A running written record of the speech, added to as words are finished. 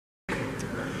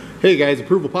Hey guys,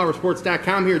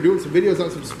 ApprovalPowersports.com here doing some videos on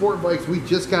some sport bikes we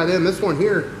just got in. This one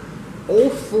here,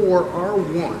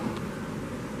 04R1.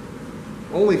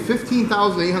 Only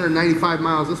 15,895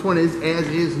 miles. This one is as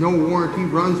is, no warranty,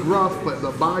 runs rough, but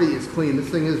the body is clean. This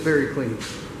thing is very clean.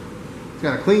 It's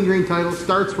got a clean green title,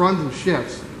 starts, runs, and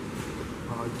shifts.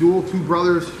 Dual Two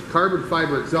Brothers carbon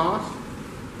fiber exhaust,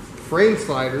 frame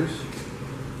sliders,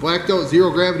 blacked out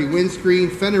zero gravity windscreen,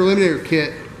 fender eliminator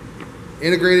kit,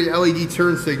 integrated LED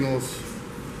turn signals.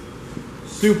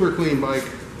 Super clean bike.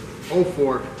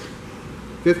 04.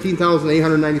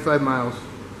 15,895 miles.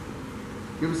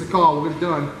 Give us a call. We'll get it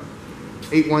done.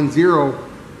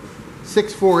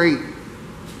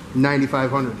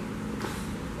 810-648-9500.